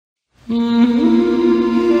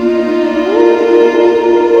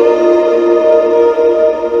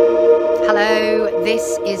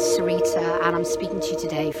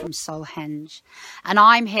from Solhenge, and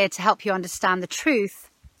I'm here to help you understand the truth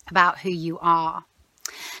about who you are.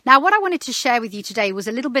 Now, what I wanted to share with you today was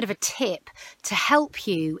a little bit of a tip to help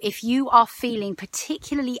you if you are feeling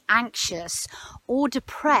particularly anxious or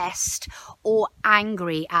depressed or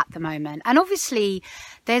angry at the moment. And obviously,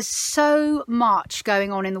 there's so much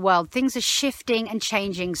going on in the world. Things are shifting and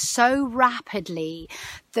changing so rapidly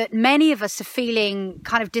that many of us are feeling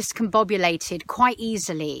kind of discombobulated quite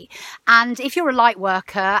easily. And if you're a light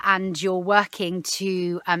worker and you're working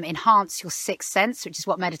to enhance your sixth sense, which is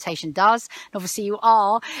what meditation does, and obviously you are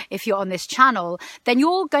if you're on this channel, then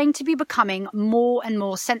you're going to be becoming more and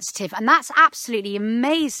more sensitive. And that's absolutely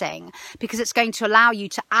amazing because it's going to allow you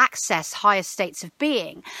to access higher states of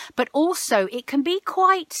being. But also it can be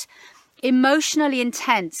quite emotionally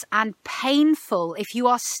intense and painful if you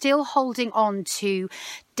are still holding on to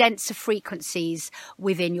denser frequencies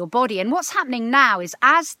within your body. And what's happening now is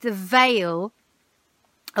as the veil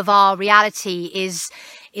of our reality is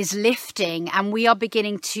lifting and we are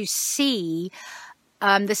beginning to see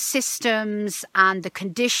the systems and the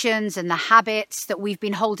conditions and the habits that we've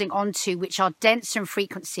been holding on to, which are denser in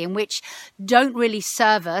frequency and which don't really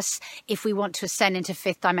serve us if we want to ascend into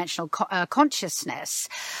fifth dimensional consciousness.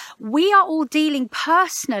 We are all dealing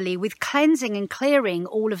personally with cleansing and clearing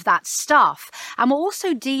all of that stuff. And we're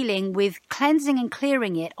also dealing with cleansing and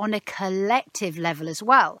clearing it on a collective level as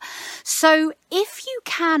well. So if you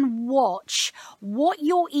can watch what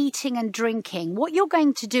you're eating and drinking, what you're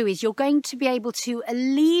going to do is you're going to be able to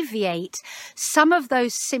alleviate some of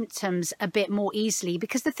those symptoms a bit more easily,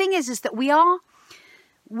 because the thing is that we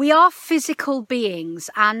are physical beings,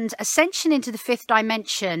 and ascension into the fifth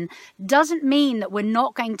dimension doesn't mean that we're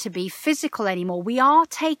not going to be physical anymore. We are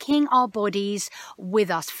taking our bodies with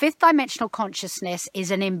us. Fifth dimensional consciousness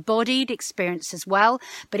is an embodied experience as well,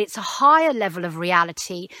 but it's a higher level of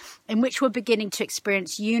reality in which we're beginning to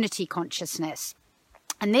experience unity consciousness.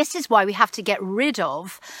 And this is why we have to get rid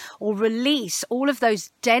of or release all of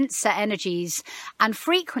those denser energies and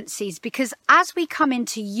frequencies, because as we come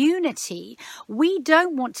into unity, we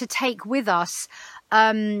don't want to take with us,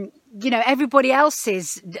 everybody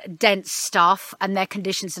else's dense stuff and their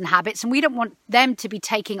conditions and habits, and we don't want them to be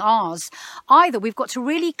taking ours either. We've got to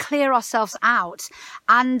really clear ourselves out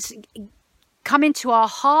and come into our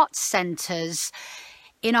heart centers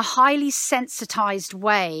in a highly sensitized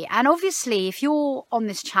way. And obviously, if you're on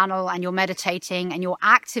this channel and you're meditating and you're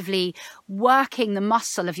actively working the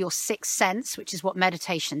muscle of your sixth sense, which is what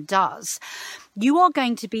meditation does, you are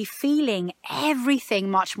going to be feeling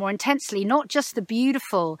everything much more intensely, not just the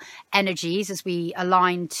beautiful energies as we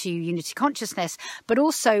align to unity consciousness, but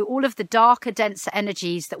also all of the darker, denser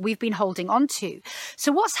energies that we've been holding on to.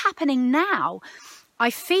 So what's happening now, I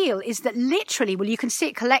feel, is that literally, well, you can see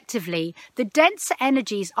it collectively, the denser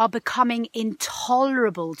energies are becoming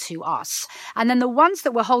intolerable to us. And then the ones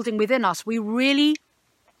that we're holding within us, we really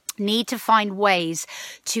need to find ways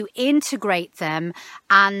to integrate them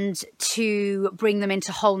and to bring them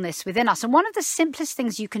into wholeness within us. And one of the simplest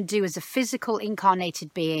things you can do as a physical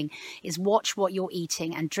incarnated being is watch what you're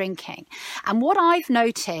eating and drinking. And what I've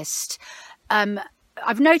noticed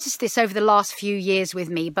this over the last few years with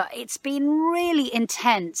me, but it's been really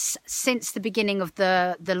intense since the beginning of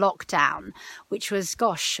the lockdown, which was,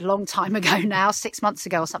 a long time ago now, 6 months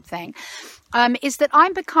ago or something, is that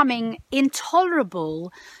I'm becoming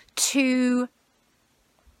intolerable to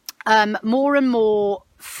more and more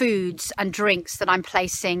foods and drinks that I'm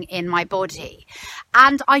placing in my body.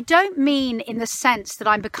 And I don't mean in the sense that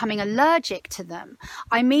I'm becoming allergic to them.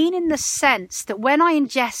 I mean in the sense that when I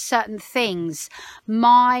ingest certain things,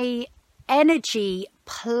 my energy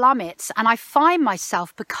plummets and I find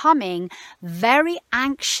myself becoming very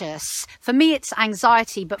anxious. For me, it's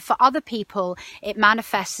anxiety, but for other people, it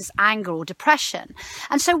manifests as anger or depression.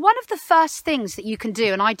 And so one of the first things that you can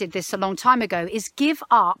do, and I did this a long time ago, is give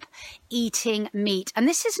up eating meat. And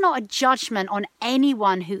this is not a judgment on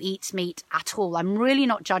anyone who eats meat at all. I'm really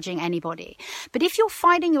not judging anybody. But if you're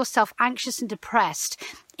finding yourself anxious and depressed,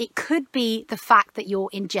 it could be the fact that you're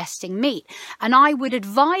ingesting meat. And I would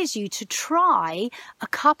advise you to try a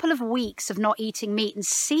couple of weeks of not eating meat and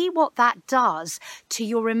see what that does to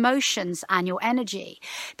your emotions and your energy.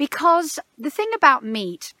 Because the thing about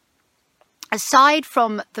meat, aside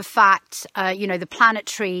from the fact, the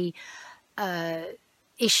planetary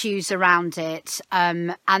issues around it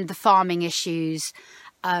and the farming issues,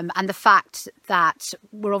 and the fact that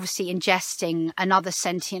we're obviously ingesting another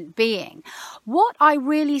sentient being. What I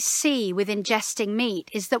really see with ingesting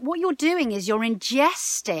meat is that what you're doing is you're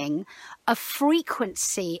ingesting a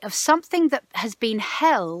frequency of something that has been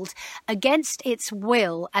held against its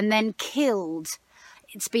will and then killed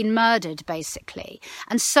it's been murdered, basically.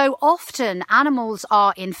 And so often animals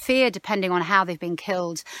are in fear depending on how they've been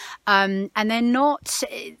killed. And they're not...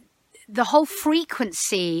 The whole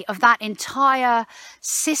frequency of that entire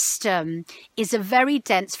system is a very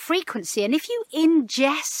dense frequency. And if you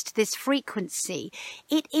ingest this frequency,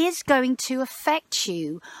 it is going to affect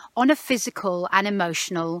you on a physical and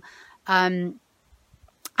emotional and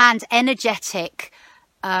energetic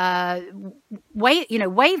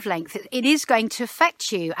wavelength. It is going to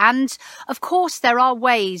affect you. And of course, there are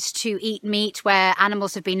ways to eat meat where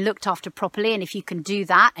animals have been looked after properly. And if you can do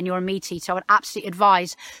that and you're a meat eater, I would absolutely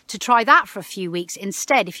advise to try that for a few weeks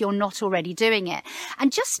instead if you're not already doing it.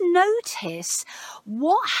 And just notice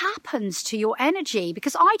what happens to your energy.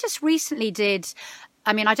 Because I just recently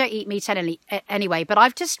I don't eat meat anyway, but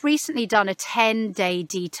I've just recently done a 10-day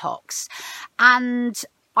detox. And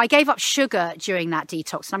I gave up sugar during that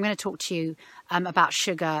detox, and I'm going to talk to you about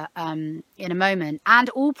sugar in a moment, and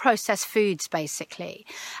all processed foods, basically.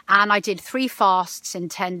 And I did 3 fasts in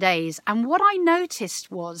 10 days. And what I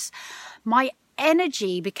noticed was my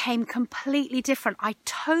energy became completely different. I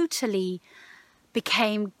totally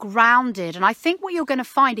became grounded. And I think what you're going to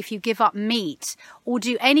find if you give up meat or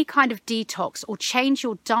do any kind of detox or change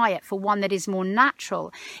your diet for one that is more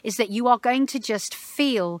natural is that you are going to just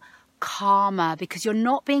feel calmer because you're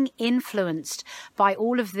not being influenced by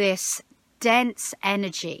all of this dense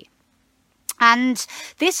energy. And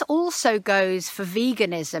this also goes for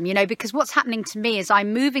veganism, because what's happening to me is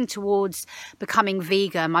I'm moving towards becoming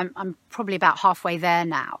vegan. I'm probably about halfway there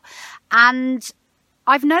now. And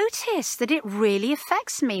I've noticed that it really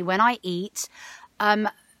affects me when I eat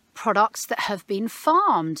products that have been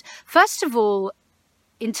farmed. First of all,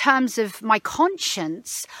 in terms of my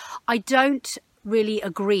conscience, I don't really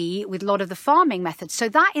agree with a lot of the farming methods. So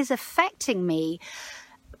that is affecting me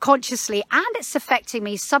consciously, and it's affecting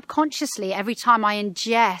me subconsciously every time I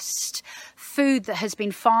ingest food that has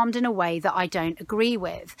been farmed in a way that I don't agree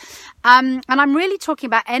with. And I'm really talking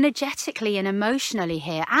about energetically and emotionally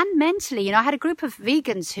here, and mentally. I had a group of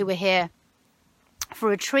vegans who were here for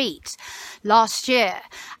a retreat last year,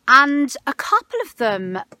 and a couple of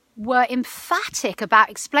them were emphatic about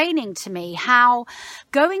explaining to me how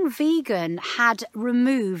going vegan had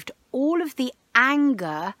removed all of the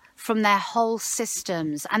anger from their whole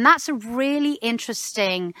systems. And that's a really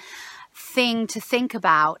interesting thing to think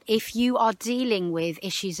about if you are dealing with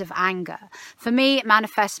issues of anger. For me, it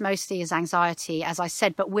manifests mostly as anxiety, as I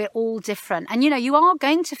said, but we're all different. And, you are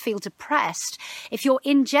going to feel depressed if you're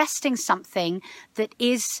ingesting something that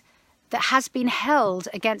has been held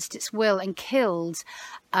against its will and killed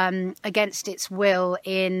against its will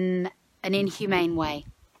in an inhumane way.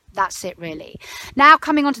 That's it, really. Now,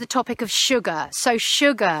 coming on to the topic of sugar. So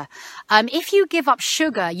sugar, if you give up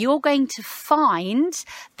sugar, you're going to find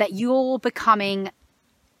that you're becoming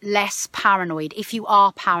less paranoid if you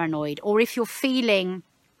are paranoid, or if you're feeling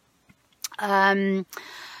like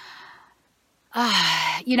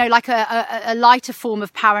a lighter form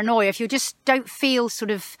of paranoia. If you just don't feel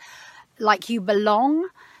sort of like you belong,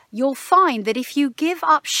 you'll find that if you give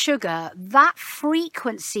up sugar, that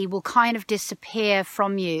frequency will kind of disappear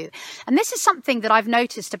from you. And this is something that I've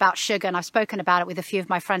noticed about sugar, and I've spoken about it with a few of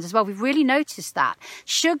my friends as well. We've really noticed that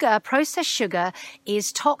sugar, processed sugar,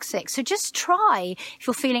 is toxic. So just try, if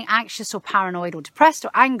you're feeling anxious or paranoid or depressed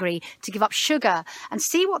or angry, to give up sugar and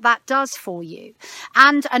see what that does for you.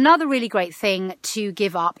 And another really great thing to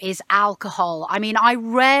give up is alcohol. I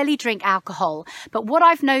rarely drink alcohol, but what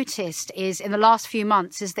I've noticed is in the last few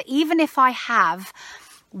months is that even if I have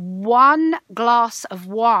 1 glass of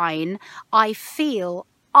wine, I feel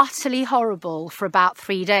utterly horrible for about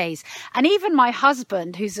 3 days. And even my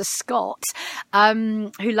husband, who's a Scot,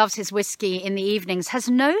 who loves his whiskey in the evenings, has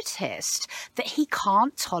noticed that he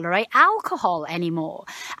can't tolerate alcohol anymore.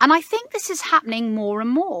 And I think this is happening more and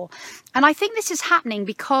more. And I think this is happening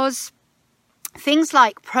because things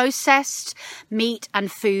like processed meat and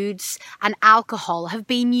foods and alcohol have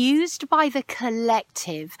been used by the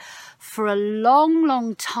collective for a long,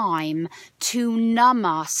 long time to numb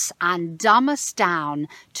us and dumb us down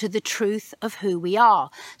to the truth of who we are.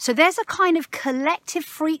 So there's a kind of collective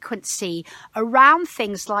frequency around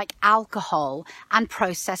things like alcohol and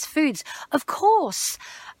processed foods. Of course,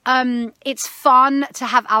 it's fun to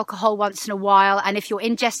have alcohol once in a while. And if you're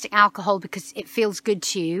ingesting alcohol because it feels good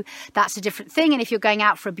to you, that's a different thing. And if you're going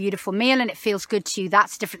out for a beautiful meal and it feels good to you,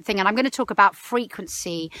 that's a different thing. And I'm going to talk about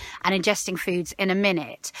frequency and ingesting foods in a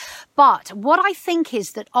minute. But what I think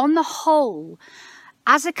is that on the whole,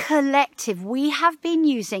 as a collective, we have been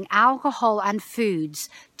using alcohol and foods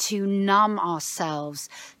to numb ourselves,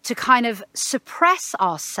 to kind of suppress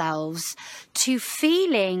ourselves to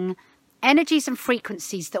feeling energies and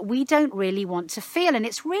frequencies that we don't really want to feel. And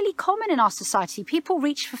it's really common in our society. People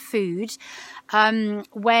reach for food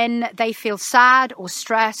when they feel sad or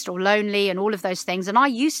stressed or lonely and all of those things. And I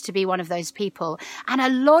used to be one of those people. And a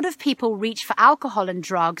lot of people reach for alcohol and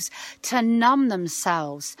drugs to numb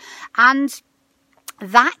themselves. And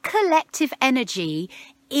that collective energy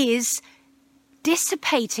is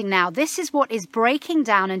dissipating now. This is what is breaking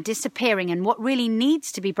down and disappearing, and what really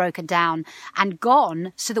needs to be broken down and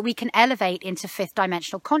gone so that we can elevate into fifth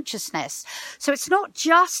dimensional consciousness. So it's not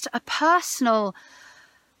just a personal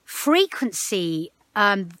frequency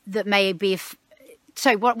that may be.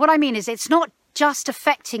 So what I mean is, it's not just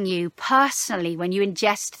affecting you personally when you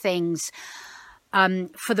ingest things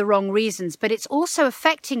for the wrong reasons, but it's also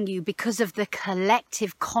affecting you because of the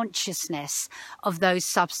collective consciousness of those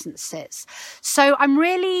substances. So I'm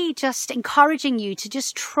really just encouraging you to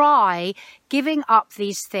just try giving up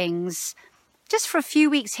these things just for a few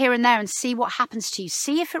weeks here and there and see what happens to you.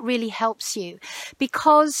 See if it really helps you.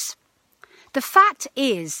 Because the fact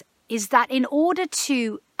is that in order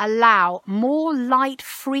to allow more light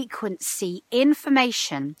frequency,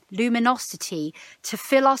 information, luminosity to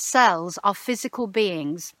fill our cells, our physical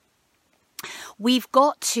beings, we've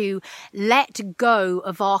got to let go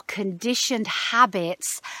of our conditioned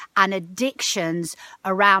habits and addictions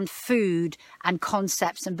around food and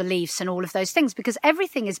concepts and beliefs and all of those things, because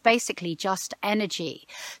everything is basically just energy.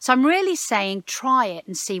 So I'm really saying try it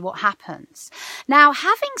and see what happens. Now,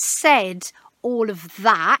 having said all of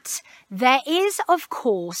that, there is, of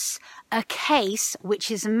course, a case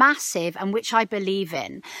which is massive and which I believe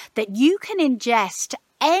in, that you can ingest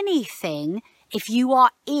anything if you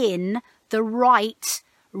are in the right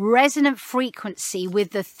resonant frequency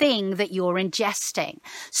with the thing that you're ingesting.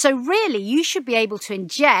 So really, you should be able to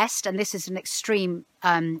ingest, and this is an extreme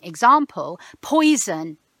example,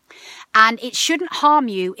 poison. And it shouldn't harm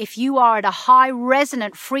you if you are at a high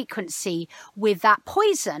resonant frequency with that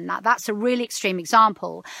poison. Now, that's a really extreme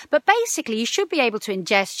example. But basically, you should be able to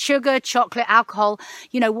ingest sugar, chocolate, alcohol,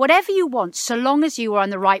 whatever you want, so long as you are on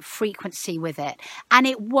the right frequency with it. And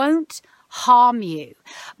it won't harm you.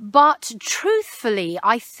 But truthfully,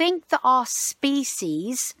 I think that our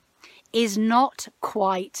species is not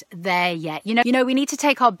quite there yet. You know, we need to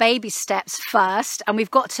take our baby steps first, and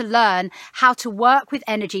we've got to learn how to work with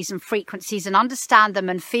energies and frequencies and understand them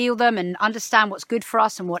and feel them and understand what's good for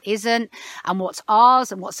us and what isn't, and what's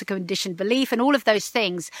ours and what's a conditioned belief and all of those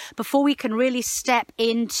things before we can really step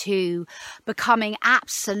into becoming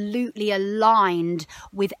absolutely aligned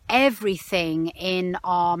with everything in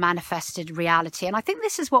our manifested reality. And I think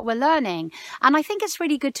this is what we're learning. And I think it's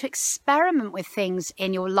really good to experiment with things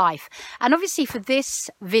in your life. And obviously for this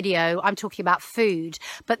video, I'm talking about food,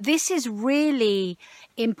 but this is really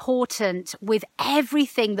important with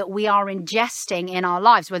everything that we are ingesting in our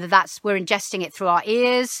lives, whether that's we're ingesting it through our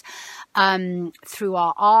ears, through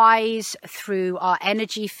our eyes, through our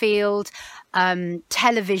energy field,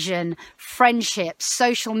 television, friendships,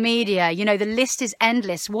 social media, the list is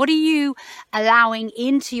endless. What are you allowing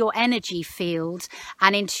into your energy field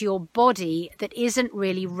and into your body that isn't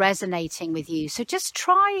really resonating with you? So just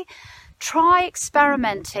try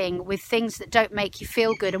experimenting with things that don't make you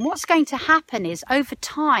feel good. And what's going to happen is over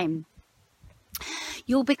time,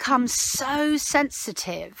 you'll become so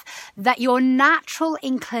sensitive that your natural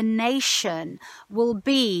inclination will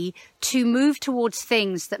be to move towards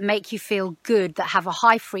things that make you feel good, that have a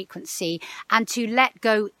high frequency, and to let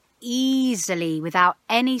go easily without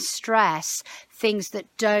any stress things that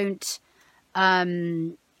don't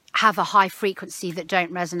have a high frequency, that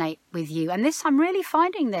don't resonate with you. And this, I'm really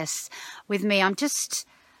finding this with me.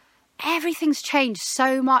 Everything's changed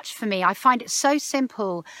so much for me. I find it so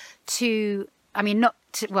simple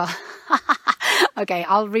okay,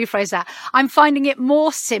 I'll rephrase that. I'm finding it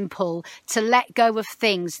more simple to let go of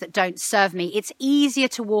things that don't serve me. It's easier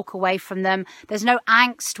to walk away from them. There's no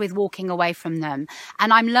angst with walking away from them.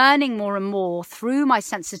 And I'm learning more and more through my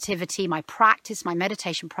sensitivity, my practice, my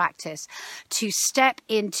meditation practice, to step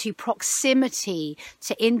into proximity,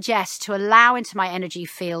 to ingest, to allow into my energy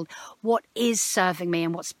field what is serving me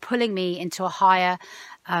and what's pulling me into a higher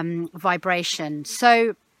vibration.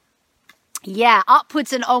 So yeah,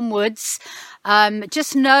 upwards and onwards.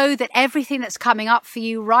 Just know that everything that's coming up for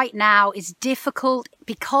you right now is difficult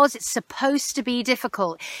because it's supposed to be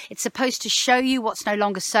difficult. It's supposed to show you what's no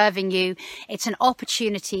longer serving you. It's an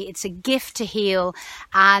opportunity. It's a gift to heal.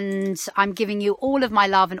 And I'm giving you all of my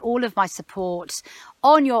love and all of my support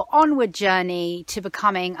on your onward journey to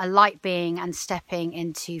becoming a light being and stepping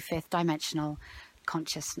into fifth dimensional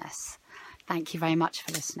consciousness. Thank you very much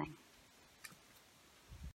for listening.